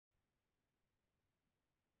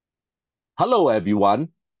Hello everyone,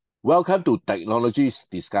 welcome to Technology's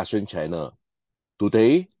Discussion channel.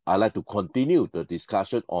 Today, I'd like to continue the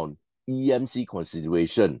discussion on EMC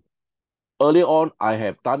consideration. Earlier on, I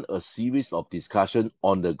have done a series of discussion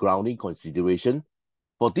on the grounding consideration.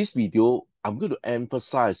 For this video, I'm going to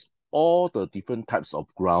emphasize all the different types of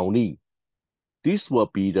grounding. This will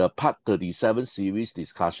be the part 37 series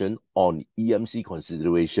discussion on EMC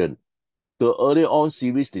consideration. The earlier on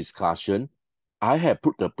series discussion, I have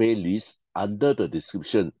put the playlist under the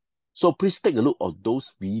description. So please take a look at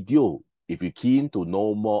those videos if you're keen to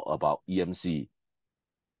know more about EMC.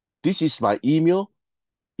 This is my email.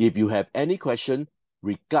 If you have any question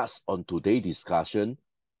regards on today's discussion,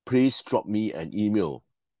 please drop me an email.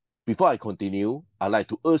 Before I continue, I'd like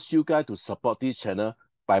to urge you guys to support this channel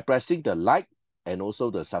by pressing the like and also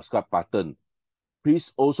the subscribe button.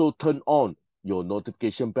 Please also turn on your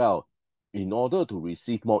notification bell in order to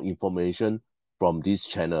receive more information from this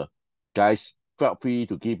channel. Guys, feel free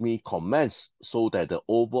to give me comments so that the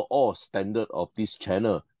overall standard of this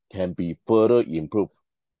channel can be further improved.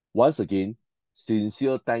 Once again,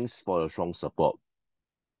 sincere thanks for your strong support.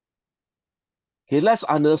 Okay, let's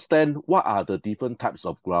understand what are the different types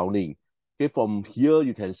of grounding. Okay, from here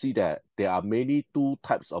you can see that there are mainly two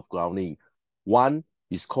types of grounding. One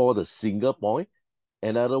is called the single point.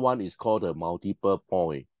 Another one is called a multiple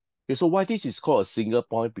point. Okay, so why this is called a single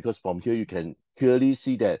point? Because from here you can clearly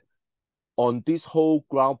see that on this whole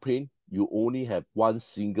ground plane, you only have one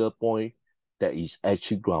single point that is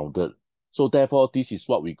actually grounded. So therefore, this is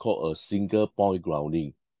what we call a single point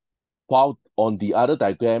grounding. While on the other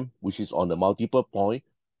diagram, which is on the multiple point,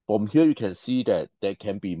 from here you can see that there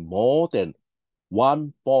can be more than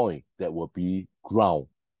one point that will be ground.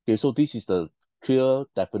 Okay, so this is the clear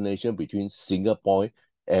definition between single point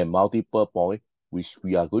and multiple point, which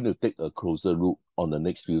we are going to take a closer look on the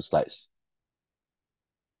next few slides.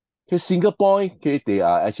 Okay, single point, okay, they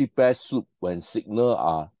are actually best suited when signal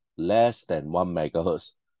are less than 1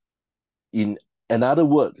 megahertz. In another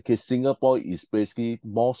word, okay, single point is basically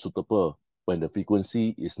more suitable when the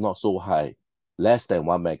frequency is not so high, less than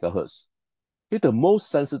 1 megahertz. Okay, the most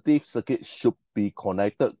sensitive circuit should be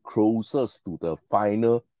connected closest to the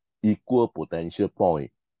final equal potential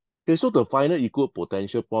point. Okay, so the final equal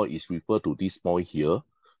potential point is referred to this point here.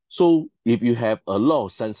 So if you have a lot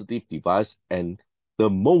of sensitive device and the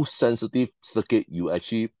most sensitive circuit, you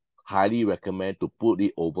actually highly recommend to put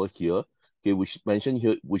it over here, okay, which mentioned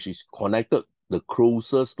here, which is connected the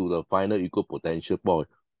closest to the final equal potential point.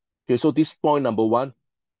 Okay, so this point number one,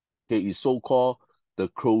 okay, is so-called the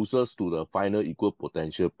closest to the final equal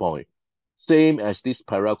potential point. Same as this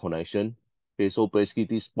parallel connection. Okay, so basically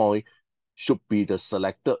this point should be the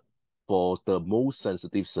selected for the most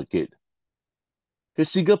sensitive circuit. Okay,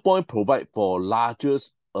 single point provide for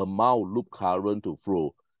largest amount loop current to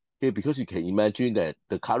flow. Okay, because you can imagine that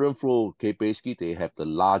the current flow, okay, basically they have the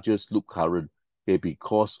largest loop current, okay,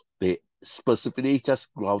 because they specifically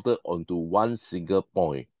just grounded onto one single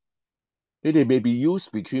point. Okay, they may be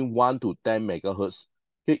used between 1 to 10 megahertz.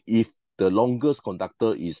 Okay, if the longest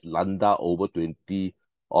conductor is lambda over 20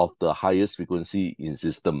 of the highest frequency in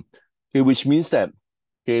system. Okay, which means that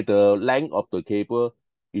okay, the length of the cable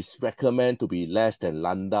is recommended to be less than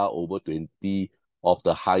lambda over 20 of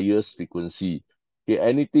the highest frequency. Okay,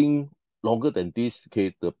 anything longer than this,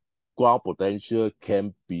 okay, the ground potential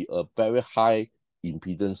can be a very high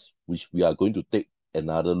impedance, which we are going to take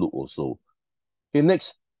another look also. Okay,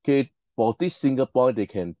 next, okay, for this single point, they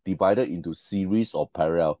can divide it into series or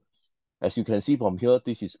parallel. As you can see from here,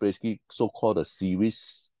 this is basically so-called a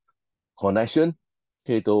series connection.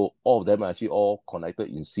 Okay, so all of them are actually all connected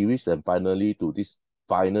in series and finally to this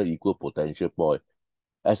final equal potential point.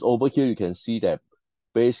 As over here, you can see that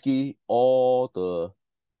basically all the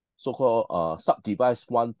so-called sub-device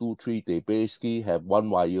 1, 2, 3, they basically have one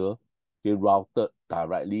wire routed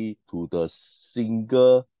directly to the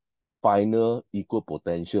single final equal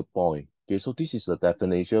potential point. Okay, so this is the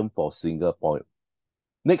definition for single point.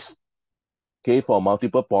 Next, okay, for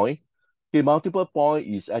multiple point. Okay, multiple point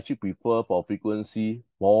is actually preferred for frequency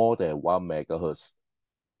more than 1 megahertz.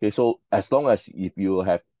 Okay, so as long as if you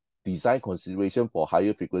have design consideration for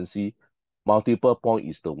higher frequency, multiple point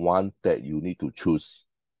is the one that you need to choose.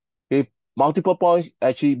 Okay, multiple points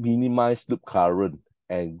actually minimize loop current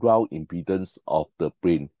and ground impedance of the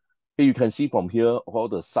plane. Okay, you can see from here, all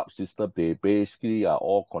the subsystem, they basically are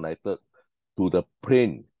all connected to the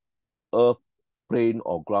plane, earth plane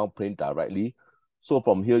or ground plane directly. So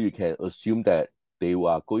from here, you can assume that they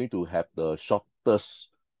are going to have the shortest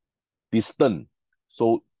distance.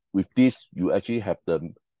 So with this, you actually have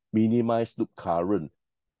the minimized loop current.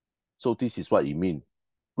 So this is what it means.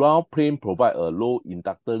 Ground plane provide a low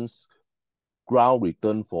inductance ground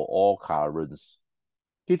return for all currents.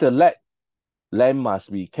 Okay, the length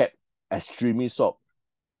must be kept extremely short.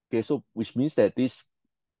 Okay, so which means that this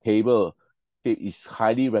cable, okay, is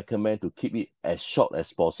highly recommended to keep it as short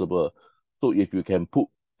as possible. So if you can put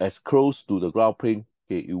as close to the ground plane,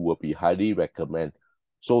 okay, it will be highly recommended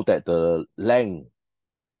so that the length,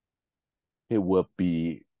 it will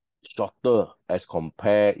be shorter as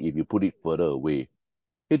compared if you put it further away.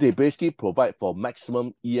 They basically provide for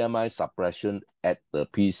maximum EMI suppression at the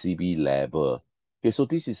PCB level. Okay, so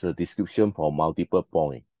this is a description for multiple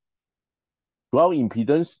points. Ground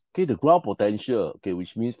impedance, okay, the ground potential, okay,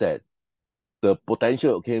 which means that the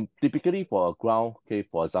potential, okay, typically for a ground, okay,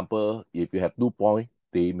 for example, if you have 2 points,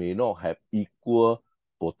 they may not have equal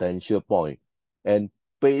potential point. And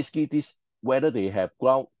basically this, whether they have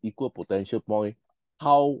ground equal potential point,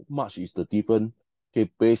 how much is the difference? Okay,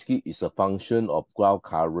 basically it's a function of ground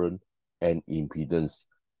current and impedance.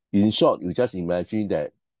 In short, you just imagine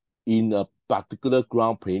that in a particular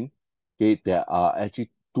ground plane, okay, there are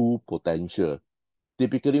actually 2 potential.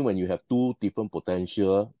 Typically, when you have 2 different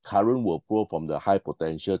potential, current will flow from the high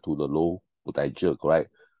potential to the low potential, correct?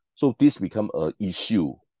 So this become an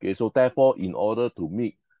issue. Okay, so therefore, in order to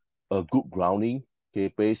make a good grounding, okay,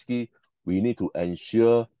 basically, we need to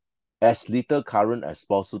ensure as little current as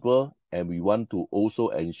possible, and we want to also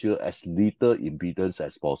ensure as little impedance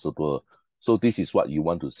as possible. So this is what you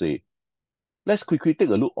want to say. Let's quickly take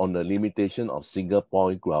a look on the limitation of single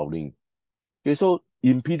point grounding. Okay, so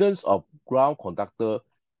impedance of ground conductor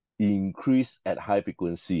increase at high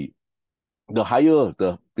frequency. The higher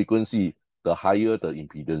the frequency, the higher the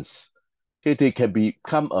impedance. Okay, they can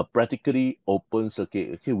become a practically open circuit,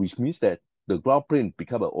 okay, which means that the ground plane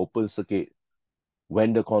become an open circuit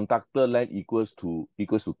when the conductor length equals to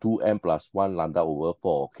 2n plus 1 lambda over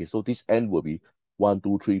 4. Okay, so this n will be 1,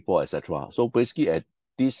 2, 3, 4, etc. So basically at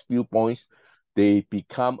these few points, they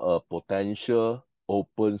become a potential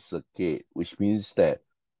open circuit, which means that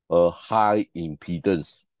a high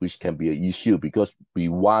impedance, which can be an issue because we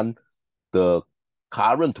want the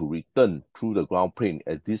current to return through the ground plane,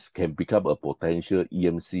 and this can become a potential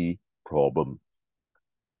EMC problem.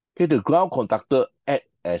 Okay, the ground conductor act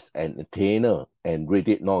as an antenna and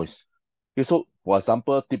radiate noise. Okay, so for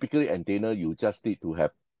example, typically antenna, you just need to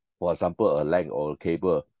have, for example, a line or a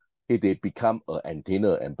cable. Okay, they become an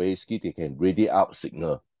antenna and basically they can radiate out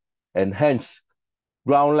signal. And hence,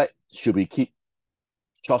 ground length should be kept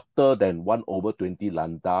shorter than 1 over 20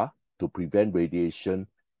 lambda to prevent radiation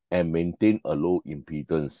and maintain a low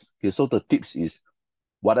impedance. Okay, so the tips is,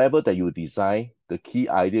 whatever that you design, the key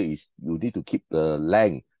idea is you need to keep the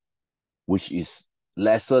length which is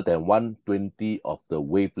lesser than 1/20 of the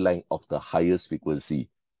wavelength of the highest frequency.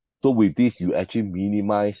 So with this, you actually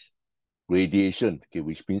minimize radiation, okay,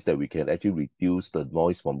 which means that we can actually reduce the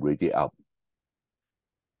noise from radiate out.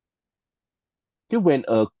 Okay, when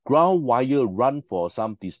a ground wire run for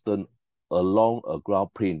some distance along a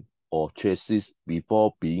ground plane or chassis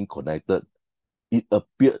before being connected, it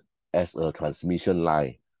appeared as a transmission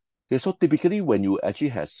line. Okay, so typically when you actually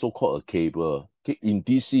have so-called a cable, okay, in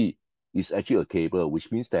DC, it's actually a cable,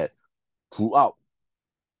 which means that throughout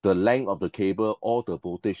the length of the cable, all the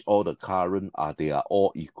voltage, all the current they are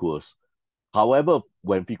all equals. However,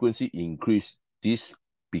 when frequency increase, this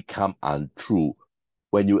become untrue.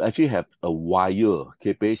 When you actually have a wire,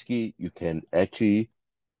 okay, basically you can actually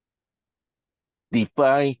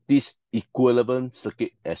define this equivalent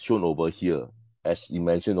circuit as shown over here, as you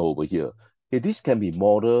mentioned over here. Okay, this can be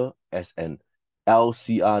modeled as an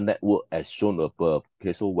LCR network as shown above.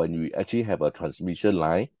 Okay, so when we actually have a transmission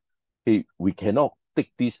line, okay, we cannot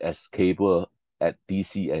take this as cable at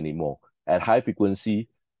DC anymore. At high frequency,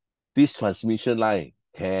 this transmission line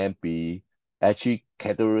can be actually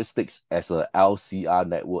characteristics as a LCR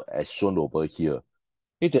network as shown over here.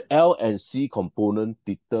 Okay, the L and C component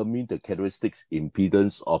determine the characteristics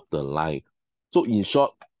impedance of the line. So in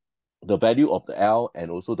short, the value of the L and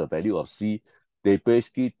also the value of C, they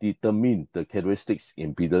basically determine the characteristics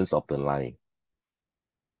impedance of the line.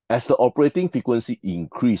 As the operating frequency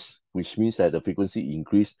increase, which means that the frequency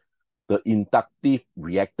increase, the inductive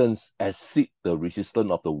reactance exceed the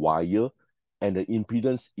resistance of the wire and the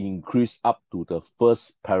impedance increase up to the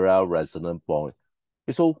first parallel resonance point.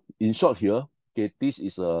 Okay, so in short here, okay, this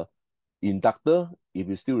is a inductor. If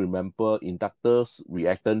you still remember, inductor's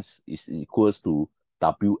reactance is equals to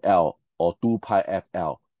WL or 2 pi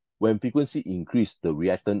FL. When frequency increase, the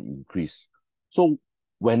reactance increase. So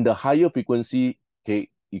when the higher frequency, okay,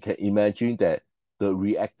 you can imagine that the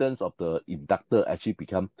reactance of the inductor actually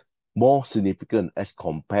become more significant as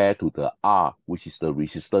compared to the R, which is the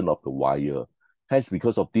resistance of the wire. Hence,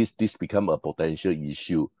 because of this become a potential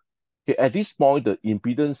issue. Okay, at this point, the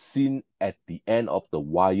impedance seen at the end of the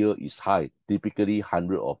wire is high, typically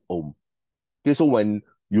 100 of ohm. Okay, so when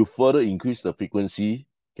you further increase the frequency,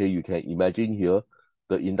 okay, you can imagine here,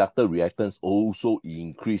 the inductor reactance also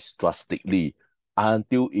increase drastically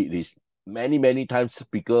until it is many, many times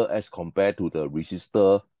bigger as compared to the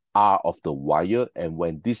resistor R of the wire. And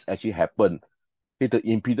when this actually happens, okay, the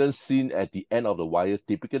impedance seen at the end of the wire,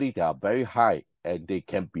 typically they are very high and they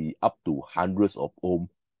can be up to hundreds of ohm,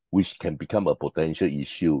 which can become a potential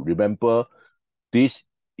issue. Remember, this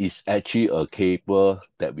is actually a cable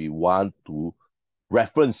that we want to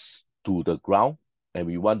reference to the ground, and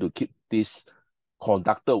we want to keep this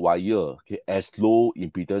conductor wire, okay, as low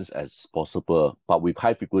impedance as possible. But with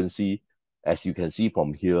high frequency, as you can see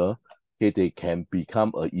from here, okay, they can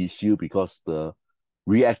become an issue because the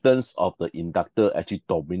reactance of the inductor actually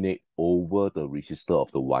dominate over the resistor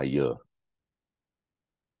of the wire.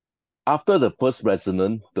 After the first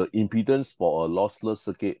resonance, the impedance for a lossless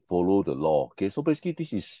circuit follow the law. Okay, so basically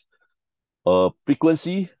this is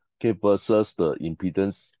frequency, okay, versus the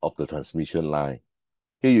impedance of the transmission line.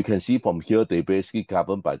 Okay, you can see from here, they basically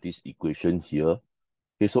governed by this equation here.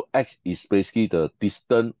 Okay, so X is basically the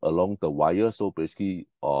distance along the wire. So basically,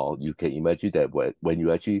 you can imagine that when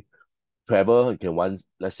you actually travel, you can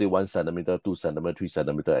let's say 1 centimeter, 2 centimeter, 3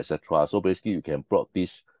 centimeter, etc. So basically, you can plot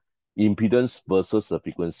this impedance versus the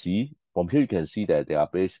frequency. From here, you can see that they are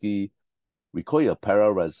basically, we call it a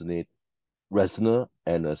parallel resonator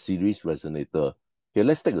and a series resonator. Okay,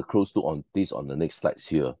 let's take a close look on this on the next slides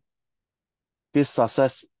here. Okay,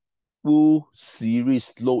 successful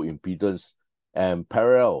series low impedance and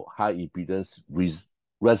parallel high impedance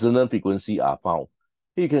resonant frequency are found.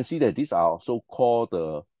 Here you can see that these are also called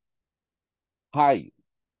the high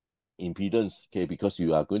impedance, okay, because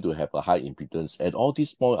you are going to have a high impedance, and all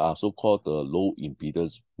these points are also called the low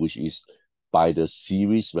impedance, which is by the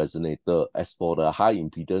series resonator. As for the high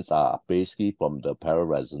impedance are basically from the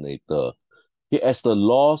parallel resonator. Okay, as the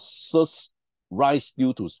losses rise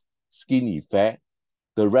due to skin effect,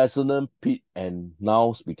 the resonant peak and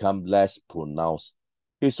noise become less pronounced.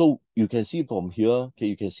 Okay, so you can see from here, okay,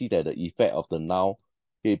 you can see that the effect of the now,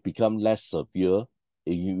 okay, become less severe.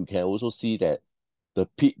 And you can also see that the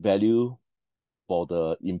peak value for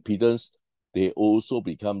the impedance, they also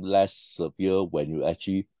become less severe when you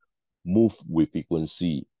actually move with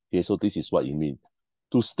frequency. Okay, so this is what it means.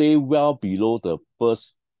 To stay well below the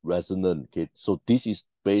first resonance, okay, so this is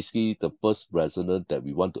basically the first resonance that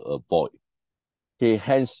we want to avoid. Okay,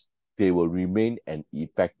 hence they will remain an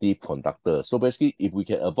effective conductor. So basically, if we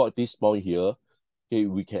can avoid this point here, okay,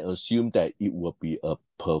 we can assume that it will be a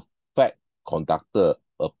perfect conductor,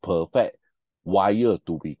 a perfect wire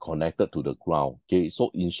to be connected to the ground. Okay,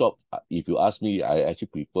 so in short, if you ask me, I actually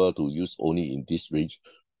prefer to use only in this range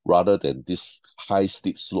rather than this high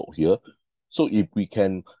steep slope here. So if we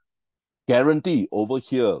can guarantee over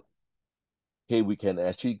here, okay, we can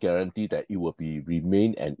actually guarantee that it will be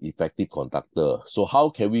remain an effective conductor. So how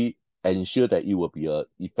can we ensure that it will be an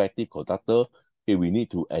effective conductor? Okay, we need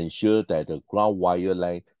to ensure that the ground wire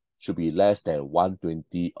length should be less than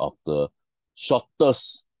 1/20 of the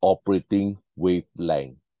shortest operating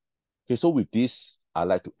wavelength. Okay, so with this, I'd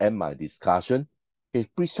like to end my discussion. Okay,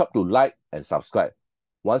 please help to like and subscribe.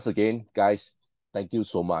 Once again, guys, thank you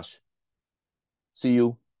so much. See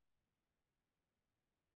you.